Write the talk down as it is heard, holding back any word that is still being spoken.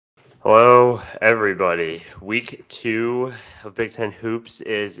Hello, everybody. Week 2 of Big Ten Hoops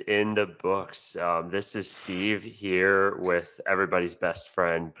is in the books. This is Steve here with everybody's best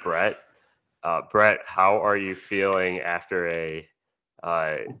friend, Brett. Brett, how are you feeling after a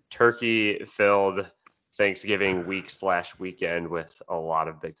uh, turkey-filled Thanksgiving week/weekend with a lot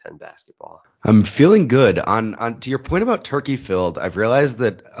of Big Ten basketball? I'm feeling good. On to your point about turkey filled, I've realized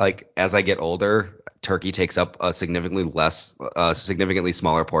that like as I get older, turkey takes up a significantly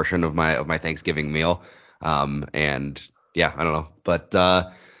smaller portion of my Thanksgiving meal. And yeah, I don't know, but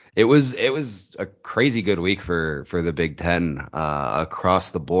it was a crazy good week for the Big Ten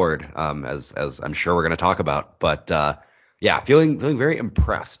across the board, as I'm sure we're gonna talk about. But yeah, feeling very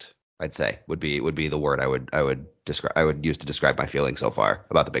impressed. I'd say would be the word I would use to describe my feeling so far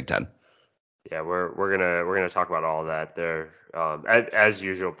about the Big Ten. Yeah, we're gonna talk about all of that there. As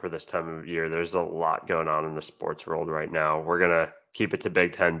usual for this time of year, there's a lot going on in the sports world right now. We're gonna keep it to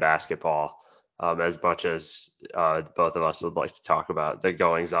Big Ten basketball, as much as both of us would like to talk about the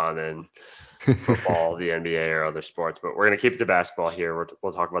goings on in football, the NBA, or other sports. But we're gonna keep it to basketball here.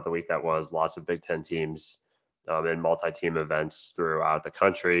 We'll talk about the week that was. Lots of Big Ten teams and multi-team events throughout the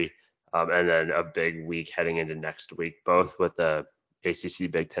country, and then a big week heading into next week, both with the ACC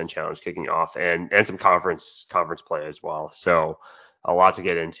Big Ten Challenge kicking off and some conference play as well. So a lot to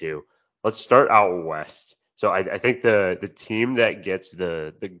get into. Let's start out west. So I think the team that gets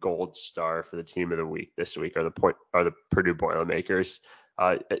the gold star for the team of the week this week are the Purdue Boilermakers.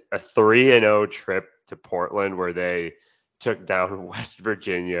 A 3-0 trip to Portland where they took down West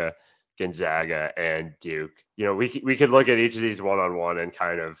Virginia, Gonzaga, and Duke. We could look at each of these one-on-one and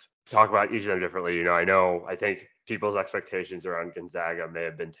kind of talk about each of them differently. I think people's expectations around Gonzaga may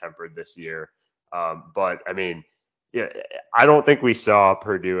have been tempered this year. But I mean, yeah, I don't think we saw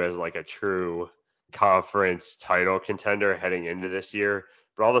Purdue as like a true conference title contender heading into this year.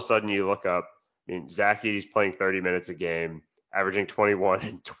 But all of a sudden you look up, I mean, Zach Edey's playing 30 minutes a game, averaging 21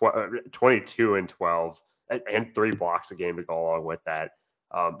 and 22 and 12, and 3 blocks a game to go along with that,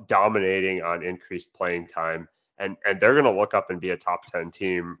 dominating on increased playing time. And they're going to look up and be a top 10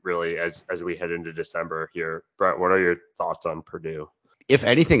 team really as we head into December here. Brett, what are your thoughts on Purdue? If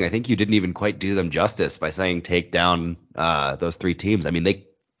anything, I think you didn't even quite do them justice by saying take down those three teams. I mean,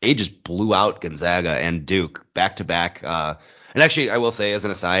 they just blew out Gonzaga and Duke back to back. And actually, I will say as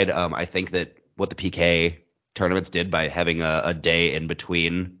an aside, I think that what the PK tournaments did by having a day in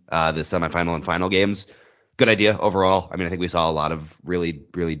between the semifinal and final games, good idea overall. I mean, I think we saw a lot of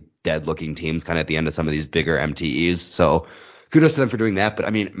really dead looking teams kind of at the end of some of these bigger MTEs. So kudos to them for doing that. But I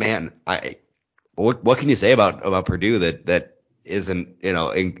mean, man, what can you say about Purdue that isn't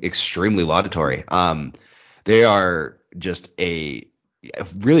extremely laudatory? They are just a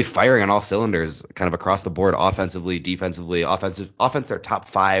really firing on all cylinders, kind of across the board, offensively, defensively, offense. They're top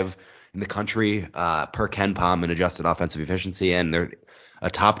five in the country per Ken Pom in adjusted offensive efficiency, and they're a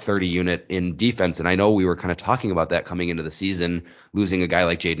top 30 unit in defense. And I know we were kind of talking about that coming into the season, losing a guy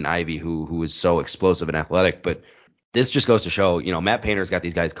like Jaden Ivey who was so explosive and athletic, but this just goes to show, Matt Painter's got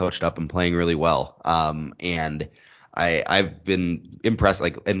these guys coached up and playing really well. And I've been impressed.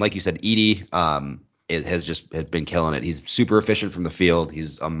 Like you said, Edey has been killing it. He's super efficient from the field.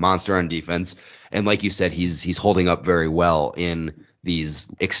 He's a monster on defense, and like you said, he's holding up very well in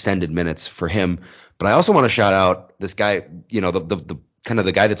these extended minutes for him. But I also want to shout out this guy, the kind of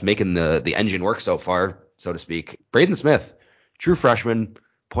the guy that's making the engine work so far, so to speak, Braden Smith, true freshman,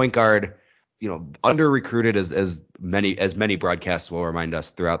 point guard, under recruited as many broadcasts will remind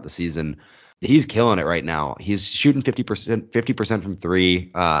us throughout the season. He's killing it right now. He's shooting 50% from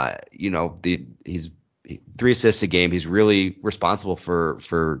three. He's 3 assists a game. He's really responsible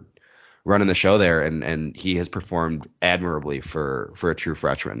for running the show there, and he has performed admirably for a true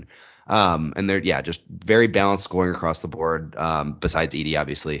freshman. And they're just very balanced scoring across the board. Besides Edey,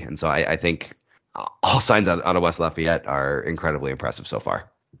 obviously, and so I think all signs out of West Lafayette are incredibly impressive so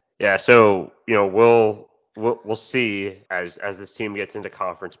far. Yeah, so we'll see as this team gets into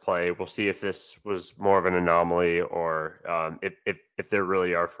conference play. We'll see if this was more of an anomaly or if they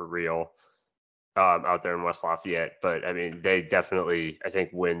really are for real out there in West Lafayette. But I mean, they definitely I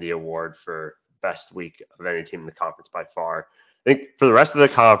think win the award for best week of any team in the conference by far. I think for the rest of the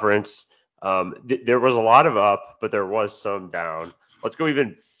conference, there was a lot of up, but there was some down. Let's go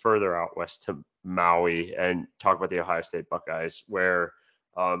even further out west to Maui and talk about the Ohio State Buckeyes, where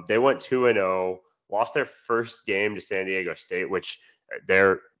they went 2-0, lost their first game to San Diego State, which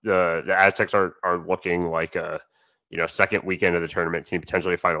the Aztecs are looking like a second weekend of the tournament team,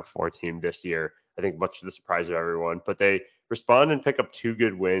 potentially a Final Four team this year. I think much to the surprise of everyone, but they respond and pick up 2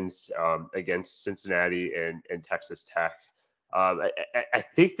 good wins against Cincinnati and Texas Tech. I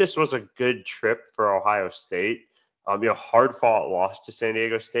think this was a good trip for Ohio State. Hard fought loss to San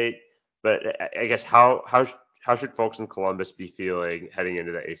Diego State, but I guess how should folks in Columbus be feeling heading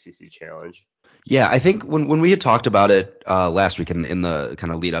into the ACC Challenge? Yeah, I think when we had talked about it last week in the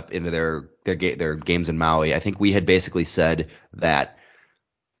kind of lead up into their games in Maui, I think we had basically said that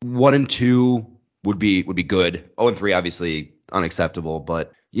 1-2 would be good. 0-3 obviously unacceptable,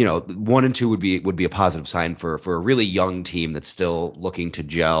 but 1-2 would be a positive sign for a really young team that's still looking to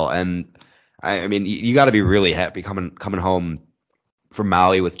gel. And I mean, you got to be really happy coming home from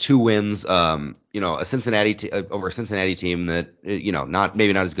Maui with 2 wins. A over a Cincinnati team that not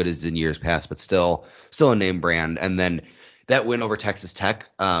maybe not as good as in years past, but still a name brand. And then that win over Texas Tech.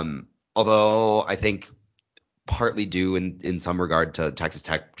 Although I think partly due in some regard to Texas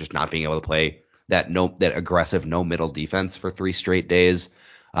Tech just not being able to play that aggressive no middle defense for 3 straight days.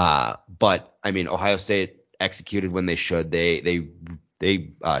 But I mean, Ohio State executed when they should. They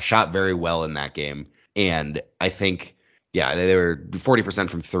shot very well in that game, and I think yeah they were 40%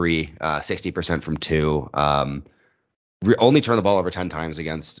 from three, 60% from two. Only turned the ball over 10 times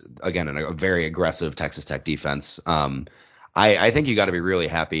against, again, a very aggressive Texas Tech defense. I think you got to be really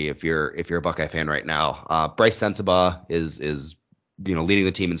happy if you're a Buckeye fan right now. Bryce Sensabaugh is leading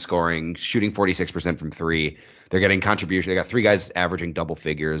the team in scoring, shooting 46% from three. They're getting contribution. They got 3 guys averaging double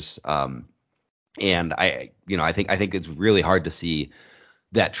figures. And I think it's really hard to see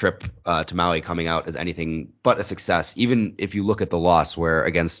that trip to Maui coming out as anything but a success. Even if you look at the loss, where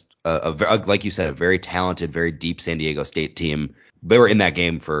against like you said, a very talented, very deep San Diego State team, they were in that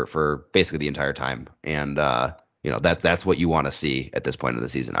game for basically the entire time. And that's what you want to see at this point of the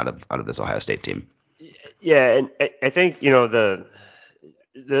season out of this Ohio State team. Yeah, and I think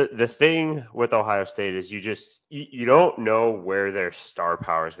the thing with Ohio State is you don't know where their star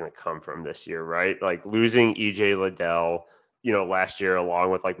power is going to come from this year, right? Like losing EJ Liddell, last year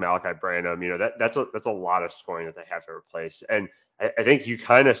along with like Malachi Branham, that's a lot of scoring that they have to replace. And I think you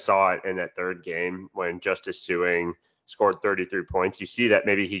kind of saw it in that third game when Justice Sueing scored 33 points. You see that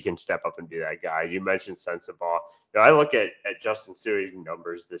maybe he can step up and be that guy. You mentioned Sensabaugh. I look at Justin Sueing's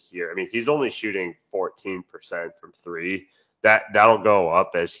numbers this year. I mean, he's only shooting 14% from three. That'll go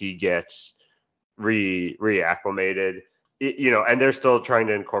up as he gets reacclimated. And they're still trying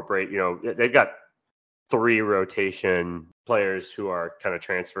to incorporate. They've got 3 rotation players who are kind of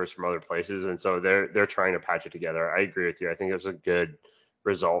transfers from other places, and so they're trying to patch it together. I agree with you. I think it was a good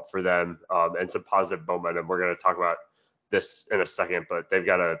result for them, and some positive momentum. We're going to talk about this in a second, but they've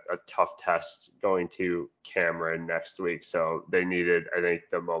got a tough test going to Cameron next week, so they needed, I think,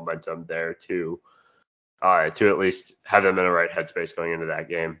 the momentum there to at least have them in the right headspace going into that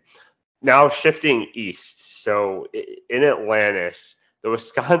game. Now shifting east, so in Atlantis, the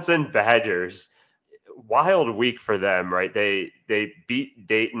Wisconsin Badgers, wild week for them, right? They beat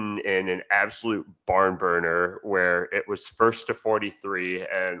Dayton in an absolute barn burner where it was first to 43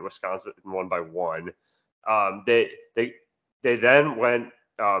 and Wisconsin won by 1. They then went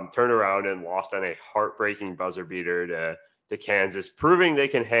turned around and lost on a heartbreaking buzzer beater to Kansas, proving they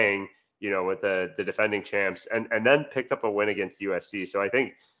can hang, with the defending champs, and then picked up a win against USC. So I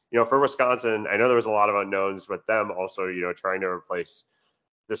think, for Wisconsin, I know there was a lot of unknowns with them also, trying to replace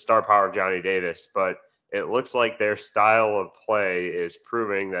the star power of Johnny Davis, but it looks like their style of play is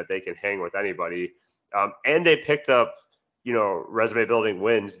proving that they can hang with anybody. And they picked up, resume building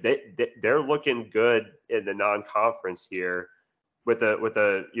wins. They're looking good in the non-conference here with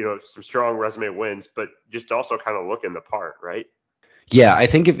some strong resume wins, but just also kind of looking the part, right? Yeah, I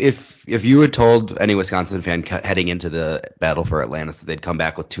think if you had told any Wisconsin fan heading into the battle for Atlantis that they'd come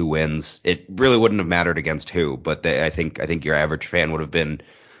back with 2 wins, it really wouldn't have mattered against who. But I think your average fan would have been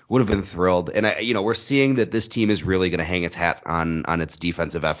thrilled. And we're seeing that this team is really going to hang its hat on its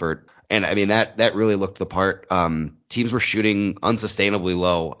defensive effort. And I mean that really looked the part. Teams were shooting unsustainably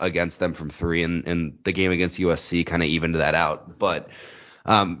low against them from three, and the game against USC kind of evened that out. But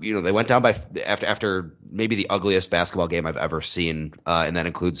they went down by after maybe the ugliest basketball game I've ever seen, and that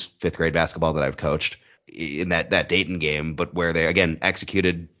includes 5th grade basketball that I've coached in that Dayton game, but where they again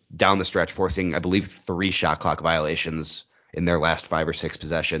executed down the stretch, forcing I believe 3 shot clock violations in their last 5 or 6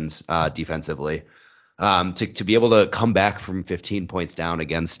 possessions defensively. To be able to come back from 15 points down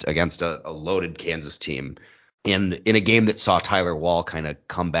against a loaded Kansas team, and in a game that saw Tyler Wall kind of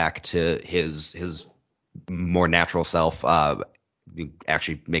come back to his more natural self,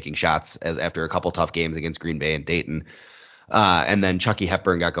 actually making shots after a couple tough games against Green Bay and Dayton. And then Chucky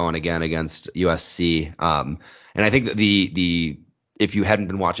Hepburn got going again against USC. And I think that if you hadn't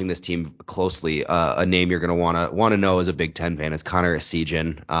been watching this team closely, a name you're going to want to know as a Big Ten fan is Connor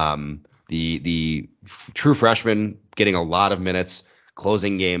Essegian, True freshman getting a lot of minutes,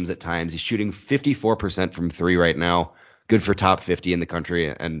 closing games at times. He's shooting 54% from three right now. Good for top 50 in the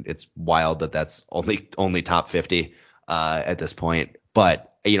country, and it's wild that that's only top 50 at this point.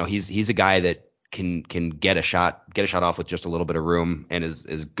 But he's a guy that can get a shot off with just a little bit of room, and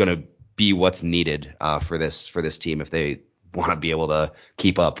is going to be what's needed for this team if they want to be able to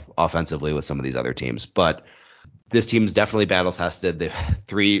keep up offensively with some of these other teams. But this team's definitely battle tested. They've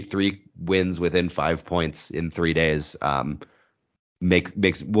three wins within 5 points in 3 days. Makes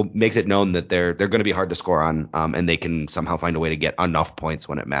it known that they're going to be hard to score on, and they can somehow find a way to get enough points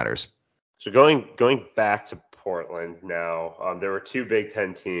when it matters. So going back to Portland now, there were two Big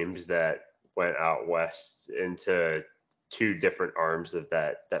Ten teams that went out west into two different arms of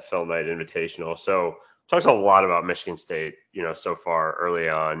that Phil Knight Invitational. So talked a lot about Michigan State, so far early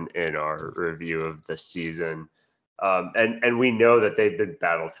on in our review of the season. And we know that they've been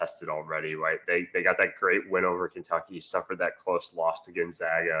battle tested already, right? They got that great win over Kentucky, suffered that close loss to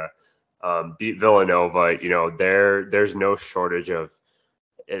Gonzaga, beat Villanova. There's no shortage of,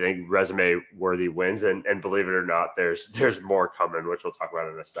 I think, resume-worthy wins, and believe it or not, there's more coming, which we'll talk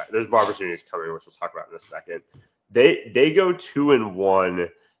about in a second. There's more opportunities coming, which we'll talk about in a second. They go 2-1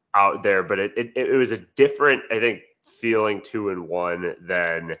 out there, but it was a different, I think, feeling 2-1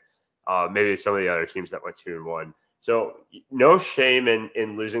 than maybe some of the other teams that went 2-1. So no shame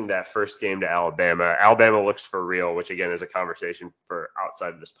in losing that first game to Alabama. Alabama looks for real, which again is a conversation for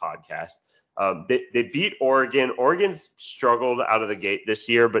outside of this podcast. They beat Oregon. Oregon's struggled out of the gate this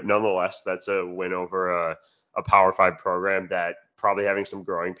year, but nonetheless, that's a win over a Power 5 program that probably having some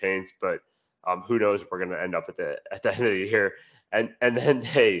growing pains, but who knows if we're going to end up at the end of the year. And then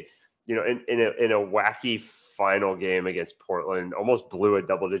they, in a wacky final game against Portland, almost blew a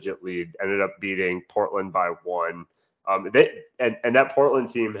double-digit lead, ended up beating Portland by 1. And that Portland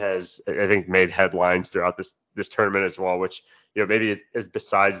team has, I think, made headlines throughout this tournament as well, which maybe is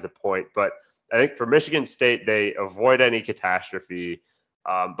besides the point. But I think for Michigan State, they avoid any catastrophe.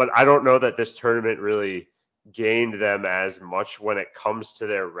 But I don't know that this tournament really gained them as much when it comes to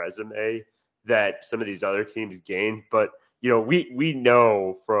their resume that some of these other teams gained. But we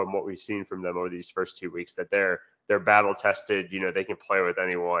know from what we've seen from them over these first 2 weeks that they're battle tested. They can play with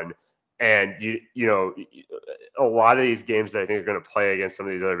anyone. And a lot of these games that I think are going to play against some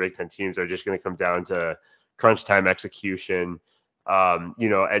of these other Big Ten teams are just going to come down to crunch time execution, and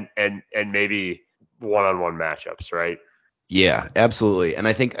maybe one-on-one matchups, right? Yeah, absolutely. And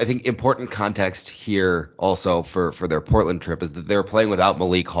I think important context here also for their Portland trip is that they're playing without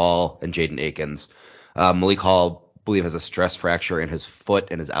Malik Hall and Jaden Akins. Malik Hall, I believe, has a stress fracture in his foot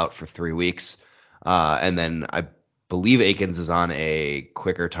and is out for 3 weeks. And then I believe Akins is on a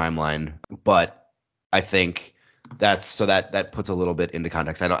quicker timeline, but I think that puts a little bit into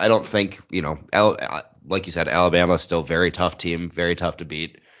context. I don't think, like you said, Alabama is still very tough team, very tough to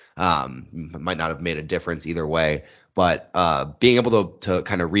beat. Might not have made a difference either way, but being able to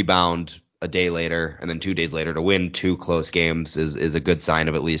kind of rebound a day later and then 2 days later to win 2 close games is a good sign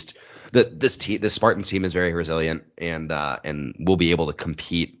of at least that this Spartans team is very resilient and will be able to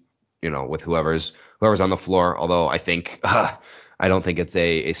compete, with whoever's on the floor. Although I don't think it's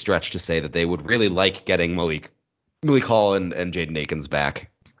a stretch to say that they would really like getting Malik Hall and Jaden Akins back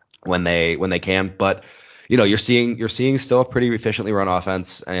when they can. But you're seeing still a pretty efficiently run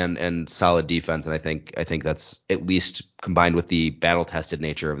offense and solid defense, and I think that's, at least combined with the battle tested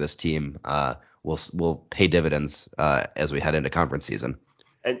nature of this team, will pay dividends as we head into conference season.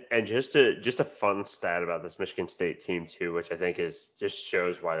 And just a fun stat about this Michigan State team too, which I think just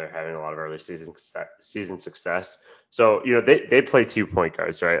shows why they're having a lot of early season success. So they play 2 point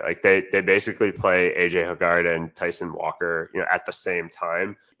guards, right? Like they basically play AJ Hoggard and Tyson Walker at the same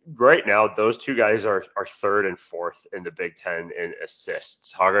time. Right now, those two guys are third and fourth in the Big Ten in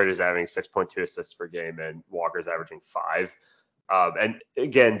assists. Hoggard is having 6.2 assists per game, and Walker's averaging 5. And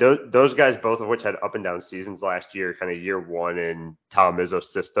again, those guys, both of which had up and down seasons last year, kind of year one in Tom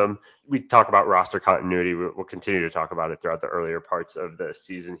Izzo's system. We talk about roster continuity. We'll continue to talk about it throughout the earlier parts of the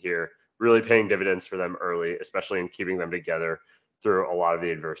season here, really paying dividends for them early, especially in keeping them together through a lot of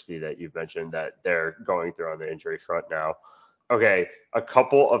the adversity that you've mentioned that they're going through on the injury front now. Okay, a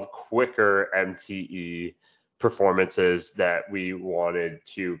couple of quicker MTE performances that we wanted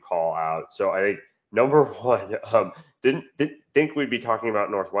to call out. So I think number one, didn't think we'd be talking about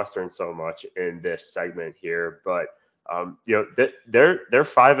Northwestern so much in this segment here, but they're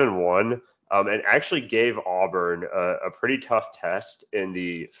 5-1, and actually gave Auburn a pretty tough test in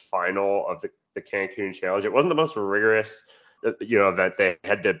the final of the Cancun Challenge. It wasn't the most rigorous event.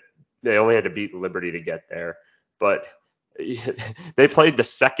 They only had to beat Liberty to get there, but they played the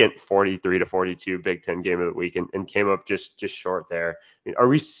second 43-42 Big Ten game of the week and came up just short there. I mean, are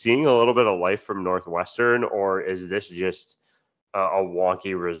we seeing a little bit of life from Northwestern, or is this just a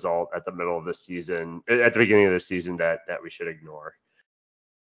wonky result at the middle of the season, at the beginning of the season that we should ignore?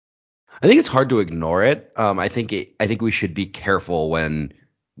 I think it's hard to ignore it. I think we should be careful when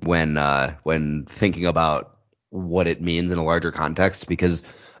thinking about what it means in a larger context, because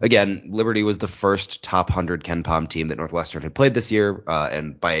again, Liberty was the first top 100 Ken Pom team that Northwestern had played this year,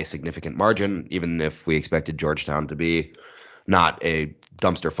 and by a significant margin, even if we expected Georgetown to be not a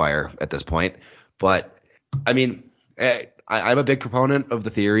dumpster fire at this point. But I mean, I'm a big proponent of the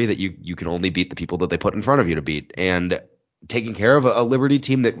theory that you can only beat the people that they put in front of you to beat, and taking care of a Liberty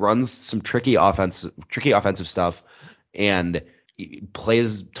team that runs some tricky offensive stuff and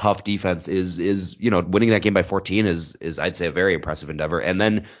plays tough defense is winning that game by 14 is I'd say a very impressive endeavor. And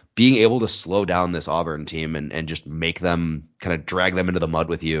then being able to slow down this Auburn team and just make them kind of drag them into the mud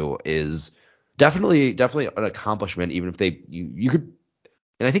with you is definitely an accomplishment. Even if you could,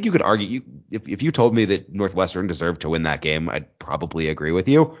 and I think you could argue, if you told me that Northwestern deserved to win that game, I'd probably agree with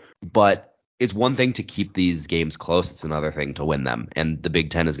you. But it's one thing to keep these games close. It's another thing to win them. And the Big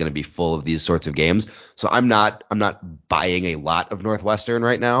Ten is going to be full of these sorts of games. So I'm not buying a lot of Northwestern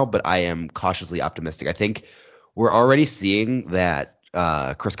right now, but I am cautiously optimistic. I think we're already seeing that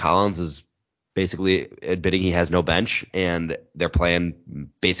Chris Collins is basically admitting he has no bench, and they're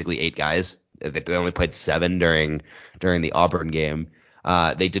playing basically 8 guys. They only played 7 during the Auburn game.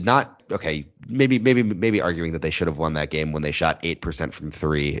 They did not. Okay, maybe arguing that they should have won that game when they shot 8% from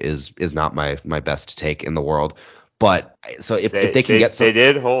 3 is not my best take in the world. But so if they can get some, they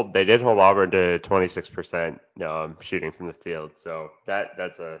did hold Auburn to 26% shooting from the field. So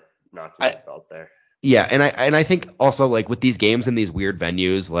that's a notch in the belt there. Yeah, and I think also, like, with these games in these weird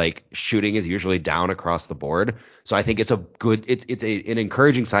venues, like, shooting is usually down across the board. So I think it's an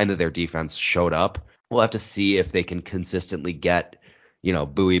encouraging sign that their defense showed up. We'll have to see if they can consistently get,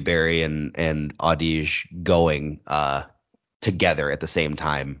 Bowie, Berry and Audige going together at the same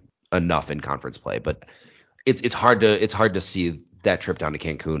time enough in conference play. But it's hard to see that trip down to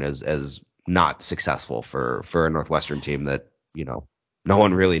Cancun as not successful for a Northwestern team that, no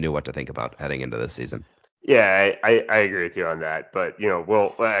one really knew what to think about heading into this season. Yeah, I agree with you on that. But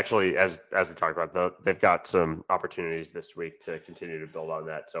we'll actually, as we talked about, they've got some opportunities this week to continue to build on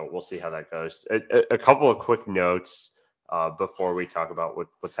that. So we'll see how that goes. A couple of quick notes before we talk about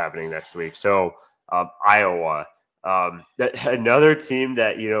what's happening next week. So Iowa, another team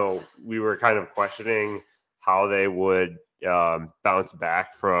that we were kind of questioning how they would bounce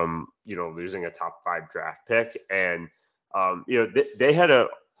back from losing a top 5 draft pick, and they had a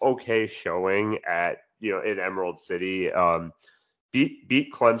okay showing at in Emerald City.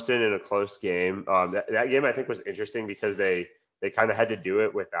 Beat Clemson in a close game. That game I think was interesting because they kind of had to do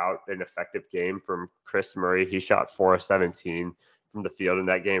it without an effective game from Chris Murray. He shot 4 of 17 from the field in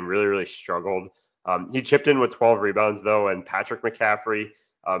that game. Really struggled. He chipped in with 12 rebounds though, and Patrick McCaffrey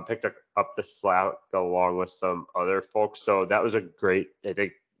picked up the slack along with some other folks. So that was a great, I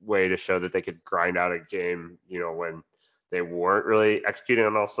think, way to show that they could grind out a game, when they weren't really executing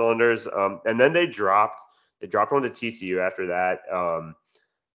on all cylinders. And then they dropped one to TCU after that.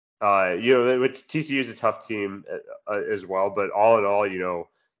 TCU is a tough team as well, but all in all,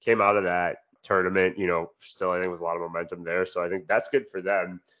 came out of that tournament, still I think with a lot of momentum there. So I think that's good for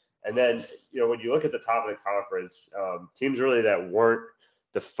them. And then, when you look at the top of the conference, teams really that weren't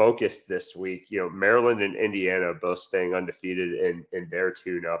the focus this week, Maryland and Indiana both staying undefeated in their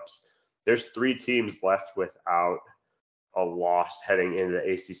tune-ups. There's 3 teams left without a loss heading into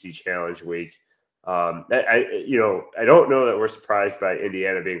the ACC Challenge Week. I don't know that we're surprised by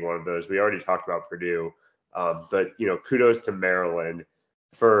Indiana being one of those. We already talked about Purdue, but kudos to Maryland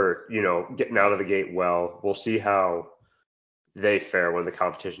for getting out of the gate well. We'll see how they fare when the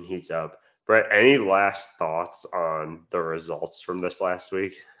competition heats up. Brett, any last thoughts on the results from this last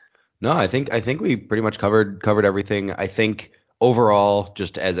week? No, I think we pretty much covered everything. I think overall,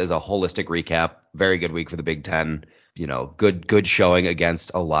 just as a holistic recap, very good week for the Big Ten. Good showing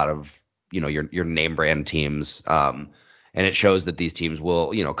against a lot of your name brand teams. And it shows that these teams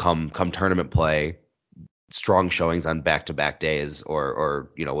will come tournament play, strong showings on back-to-back days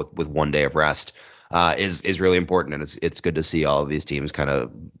or with one day of rest is really important, and it's good to see all of these teams kind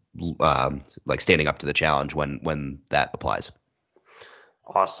of like standing up to the challenge when that applies.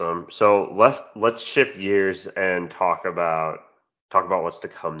 Awesome. So let's shift gears and talk about what's to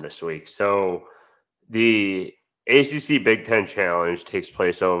come this week. So the ACC Big Ten Challenge takes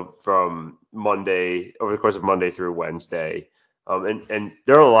place from Monday, over the course of Monday through Wednesday. And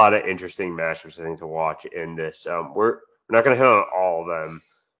there are a lot of interesting matchups I think to watch in this. We're We're not going to hit on all of them,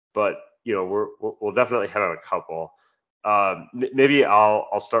 but we'll definitely hit on a couple. Maybe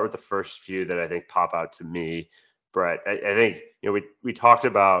I'll start with the first few that I think pop out to me, Brett. I think we talked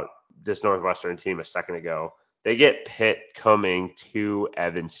about this Northwestern team a second ago. They get Pitt coming to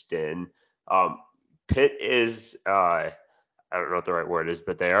Evanston. Pitt is I don't know what the right word is,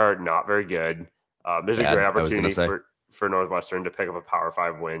 but they are not very good. There's a great Bad, I was gonna opportunity say. for Northwestern to pick up a Power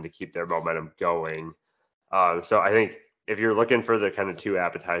 5 win to keep their momentum going. So I think if you're looking for the kind of two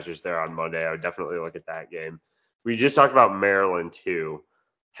appetizers there on Monday, I would definitely look at that game. We just talked about Maryland too,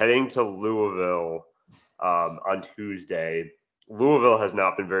 heading to Louisville on Tuesday. Louisville has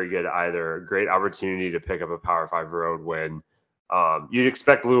not been very good either. A great opportunity to pick up a Power 5 road win. You'd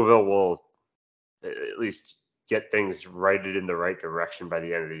expect Louisville will at least get things righted in the right direction by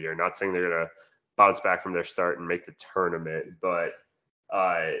the end of the year. Not saying they're going to bounce back from their start and make the tournament, but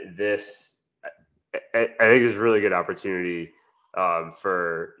this I think is a really good opportunity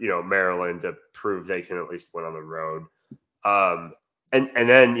for Maryland to prove they can at least win on the road. And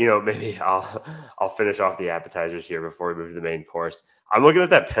then maybe I'll finish off the appetizers here before we move to the main course. I'm looking at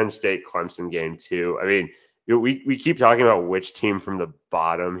that Penn State Clemson game too. I mean, we keep talking about which team from the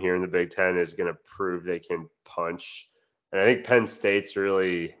bottom here in the Big Ten is going to prove they can punch, and I think Penn State's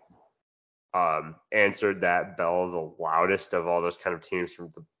really answered that bell the loudest of all those kind of teams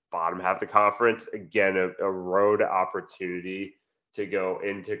from the bottom half of the conference. Again, a road opportunity to go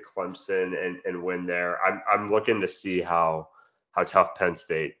into Clemson and win there. I'm looking to see how tough Penn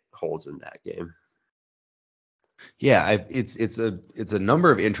State holds in that game. Yeah, it's a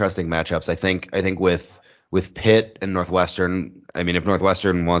number of interesting matchups. I think with Pitt and Northwestern. I mean, if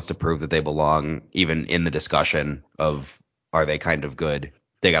Northwestern wants to prove that they belong even in the discussion of are they kind of good,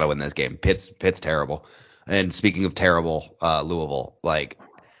 they got to win this game. Pitt's terrible. And speaking of terrible, Louisville, like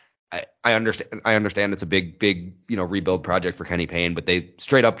I understand it's a big rebuild project for Kenny Payne, but they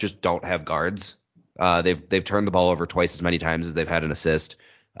straight up just don't have guards. They've turned the ball over twice as many times as they've had an assist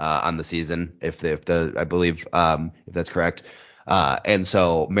on the season, if I believe if that's correct. And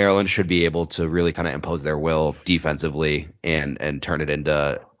so Maryland should be able to really kind of impose their will defensively and turn it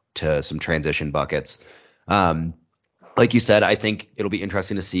into some transition buckets. Like you said, I think it'll be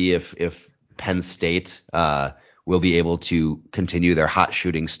interesting to see if Penn State will be able to continue their hot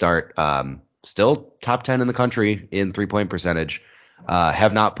shooting start. Still top 10 in the country in 3-point percentage.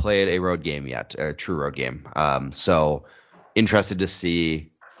 Have not played a road game yet, a true road game. So interested to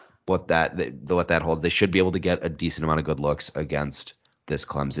see what that holds. They should be able to get a decent amount of good looks against this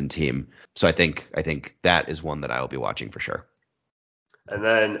Clemson team. So I think that is one that I will be watching for sure. And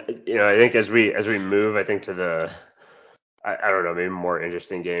then I think as we move, I think to the I don't know, maybe more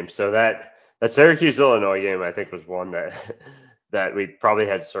interesting game. So that Syracuse Illinois game I think was one that we probably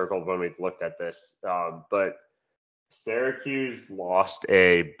had circled when we looked at this. But Syracuse lost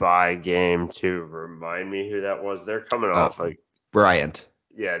a bye game to remind me who that was. They're coming off Bryant.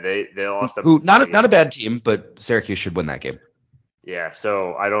 Yeah, they lost who not a bad team, but Syracuse should win that game. Yeah,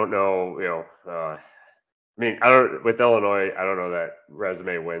 so I don't know, I mean, with Illinois, I don't know that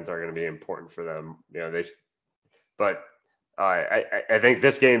resume wins are going to be important for them. But I think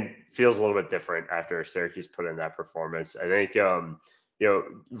this game feels a little bit different after Syracuse put in that performance. I think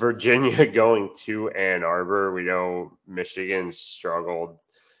Virginia going to Ann Arbor, we know Michigan struggled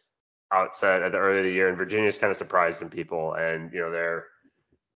outside at the early of the year, and Virginia's kind of surprised some people, and they're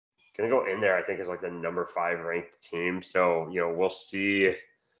going to go in there, I think, as like the number 5 ranked team. So, we'll see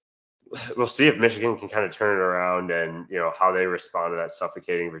if Michigan can kind of turn it around and, how they respond to that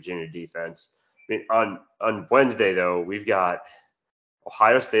suffocating Virginia defense. I mean, on Wednesday, though, we've got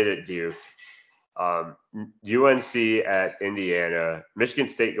Ohio State at Duke, UNC at Indiana, Michigan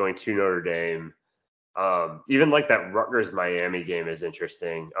State going to Notre Dame. Even like that Rutgers-Miami game is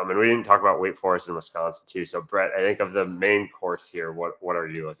interesting. And we didn't talk about Wake Forest and Wisconsin too. So Brett, I think of the main course here, what are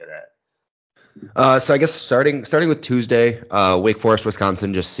you looking at? So I guess starting with Tuesday, Wake Forest,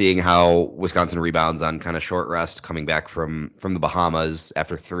 Wisconsin, just seeing how Wisconsin rebounds on kind of short rest coming back from the Bahamas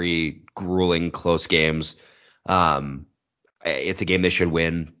after 3 grueling close games. It's a game they should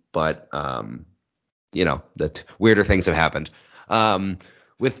win, but that weirder things have happened.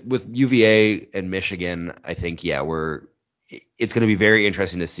 With UVA and Michigan, I think it's going to be very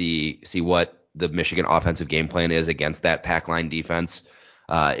interesting to see what the Michigan offensive game plan is against that pack line defense.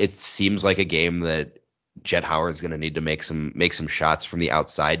 It seems like a game that Jett Howard's going to need to make some shots from the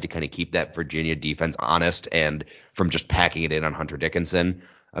outside to kind of keep that Virginia defense honest and from just packing it in on Hunter Dickinson.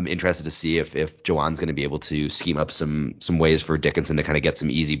 I'm interested to see if Juwan's going to be able to scheme up some ways for Dickinson to kind of get some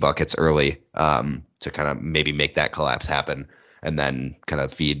easy buckets early to kind of maybe make that collapse happen. and then kind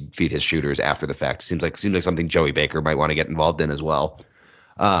of feed his shooters after the fact. Seems like something Joey Baker might want to get involved in as well.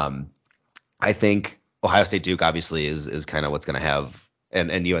 I think Ohio State Duke obviously is kind of what's going to have,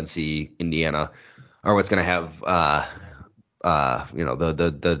 and UNC Indiana are what's going to have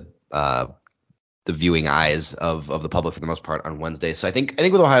the viewing eyes of the public for the most part on Wednesday. So I think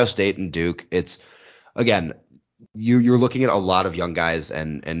with Ohio State and Duke, it's again you're looking at a lot of young guys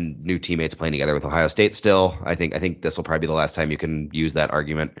and new teammates playing together with Ohio State still. I think this will probably be the last time you can use that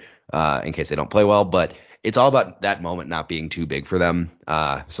argument in case they don't play well, but it's all about that moment not being too big for them.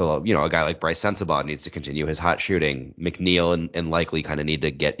 So a guy like Bryce Sensabaugh needs to continue his hot shooting. McNeil and Likely kind of need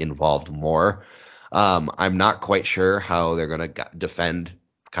to get involved more. I'm not quite sure how they're going to defend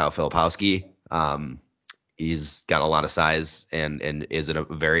Kyle Filipowski. He's got a lot of size and is a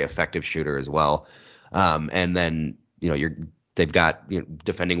very effective shooter as well. And then, they've got,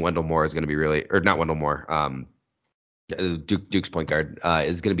 defending Wendell Moore is going to be really, or not Wendell Moore, Duke's point guard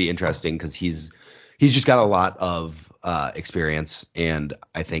is going to be interesting because he's just got a lot of experience. And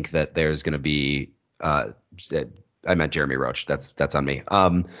I think that there's going to be, I meant Jeremy Roach. That's on me.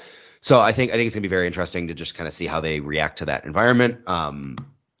 So I think it's going to be very interesting to just kind of see how they react to that environment.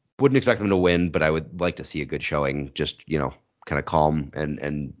 Wouldn't expect them to win, but I would like to see a good showing, just, kind of calm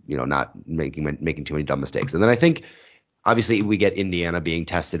and not making too many dumb mistakes. And then I think obviously we get Indiana being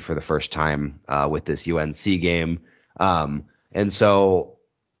tested for the first time with this UNC game. And so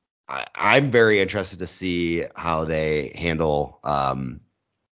I'm very interested to see how they handle Armando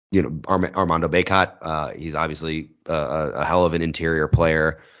Bacot. He's obviously a hell of an interior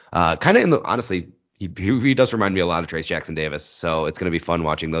player. Kind of honestly, he does remind me a lot of Trayce Jackson-Davis. So it's going to be fun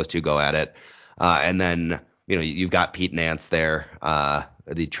watching those two go at it. And then you've got Pete Nance there,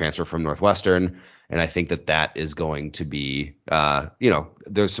 the transfer from Northwestern, and I think that is going to be,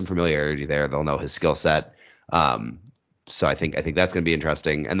 there's some familiarity there. They'll know his skill set. So I think that's going to be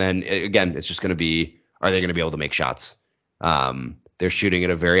interesting. And then again, it's just going to be, are they going to be able to make shots? They're shooting at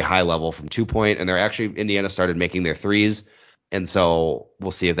a very high level from 2-point, and Indiana started making their threes, and so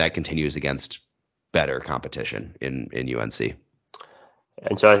we'll see if that continues against better competition in UNC.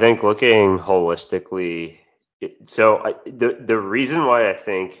 And so I think looking holistically, the reason why I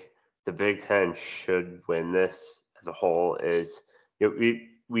think the Big Ten should win this as a whole is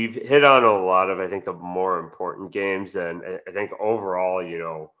we've hit on a lot of, I think, the more important games, and I think overall,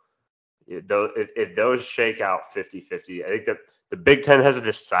 if those shake out 50-50, I think that the Big Ten has a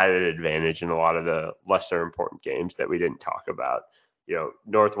decided advantage in a lot of the lesser important games that we didn't talk about.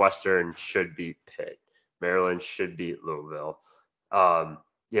 Northwestern should beat Pitt. Maryland should beat Louisville.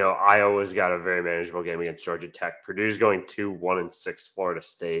 Iowa's got a very manageable game against Georgia Tech. Purdue's going 2-1-6 Florida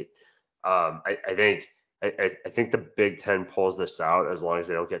State. I think the Big Ten pulls this out as long as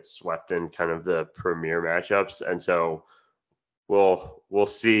they don't get swept in kind of the premier matchups. And so we'll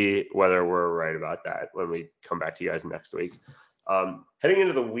see whether we're right about that when we come back to you guys next week. Heading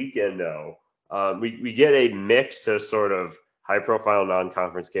into the weekend, though, we get a mix of sort of high-profile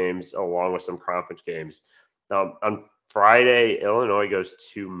non-conference games along with some conference games. On Friday, Illinois goes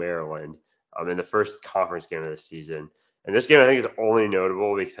to Maryland in the first conference game of the season. And this game, I think, is only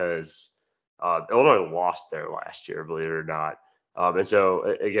notable because Illinois lost there last year, believe it or not. And so,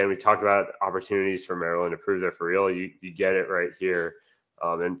 again, we talked about opportunities for Maryland to prove they're for real. You get it right here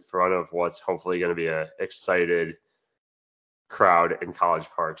in front of what's hopefully going to be an excited crowd in College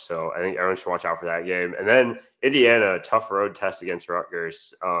Park. So I think everyone should watch out for that game. And then Indiana, tough road test against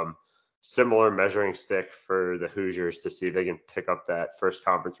Rutgers. Similar measuring stick for the Hoosiers to see if they can pick up that first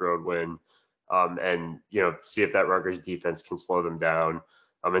conference road win and, see if that Rutgers defense can slow them down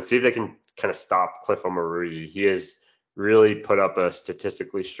and see if they can kind of stop Cliff Omoruyi. He has really put up a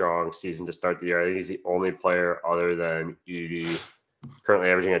statistically strong season to start the year. I think he's the only player other than Edey currently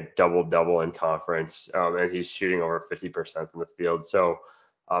averaging a double-double in conference, and he's shooting over 50% from the field. So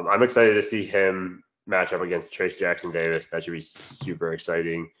I'm excited to see him match up against Trayce Jackson-Davis. That should be super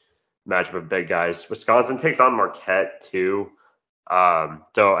exciting matchup of big guys. Wisconsin takes on Marquette too.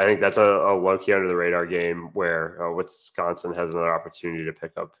 So I think that's a low-key under-the-radar game where Wisconsin has another opportunity to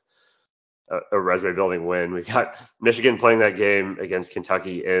pick up a resume-building win. We got Michigan playing that game against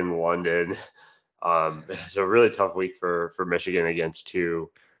Kentucky in London. It's a really tough week for Michigan against two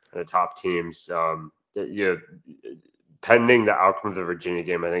of the top teams. Pending the outcome of the Virginia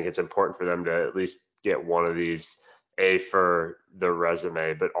game, I think it's important for them to at least get one of these, for the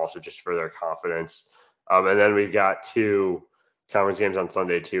resume, but also just for their confidence. And then we've got two conference games on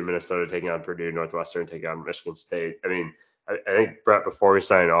Sunday too. Minnesota taking on Purdue, Northwestern taking on Michigan State. I mean, I think, Brett, before we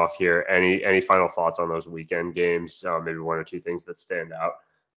sign off here, any final thoughts on those weekend games? Maybe one or two things that stand out.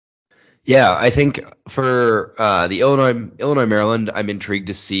 Yeah, I think for the Illinois Maryland, I'm intrigued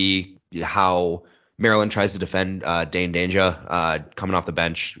to see how Maryland tries to defend Dane Danger coming off the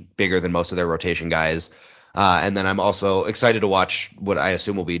bench, bigger than most of their rotation guys. And then I'm also excited to watch what I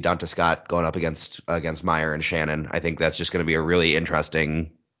assume will be Donta Scott going up against Meyer and Shannon. I think that's just going to be a really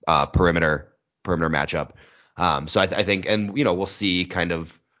interesting perimeter matchup. So I think, and we'll see kind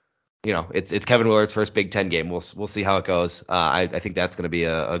of, it's Kevin Willard's first Big Ten game. We'll see how it goes. I think that's going to be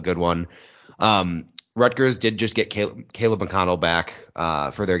a good one. Rutgers did just get Caleb McConnell back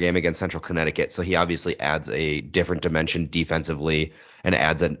for their game against Central Connecticut, so he obviously adds a different dimension defensively and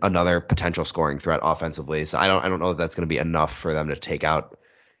adds another potential scoring threat offensively. So I don't know if that's going to be enough for them to take out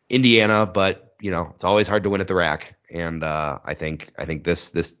Indiana, but it's always hard to win at the rack, and I think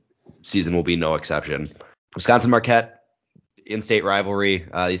this season will be no exception. Wisconsin Marquette, in-state rivalry.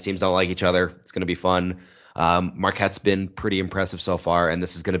 These teams don't like each other. It's going to be fun. Marquette's been pretty impressive so far, and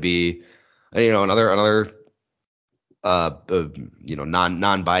this is going to be, another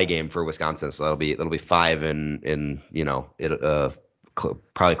non-bye game for Wisconsin. So that'll be five in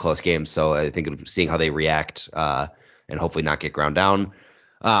probably close games. So I think seeing how they react and hopefully not get ground down.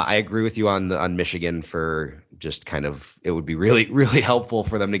 I agree with you on Michigan for just kind of, it would be really really helpful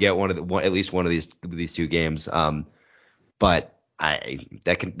for them to get at least one of these two games. But they're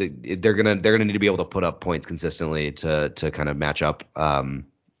gonna need to be able to put up points consistently to kind of match up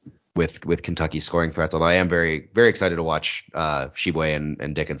with Kentucky's scoring threats. Although I am very very excited to watch Sheboy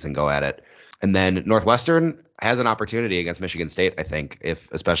and Dickinson go at it. And then Northwestern has an opportunity against Michigan State, I think,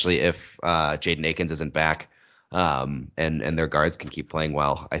 especially if Jaden Akins isn't back, and their guards can keep playing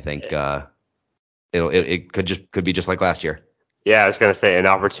well. I think it could be just like last year. Yeah, I was gonna say an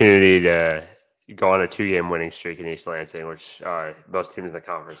opportunity to go on a 2-game winning streak in East Lansing, which most teams in the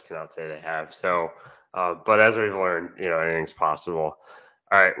conference cannot say they have. So, but as we've learned, anything's possible.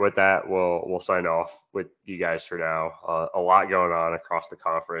 All right, with that, we'll sign off with you guys for now. A lot going on across the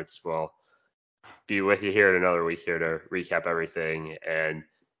conference. We'll be with you here in another week here to recap everything and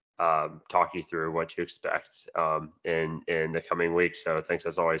talk you through what to expect in the coming weeks. So, thanks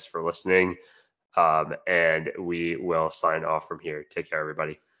as always for listening. And we will sign off from here. Take care,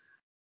 everybody.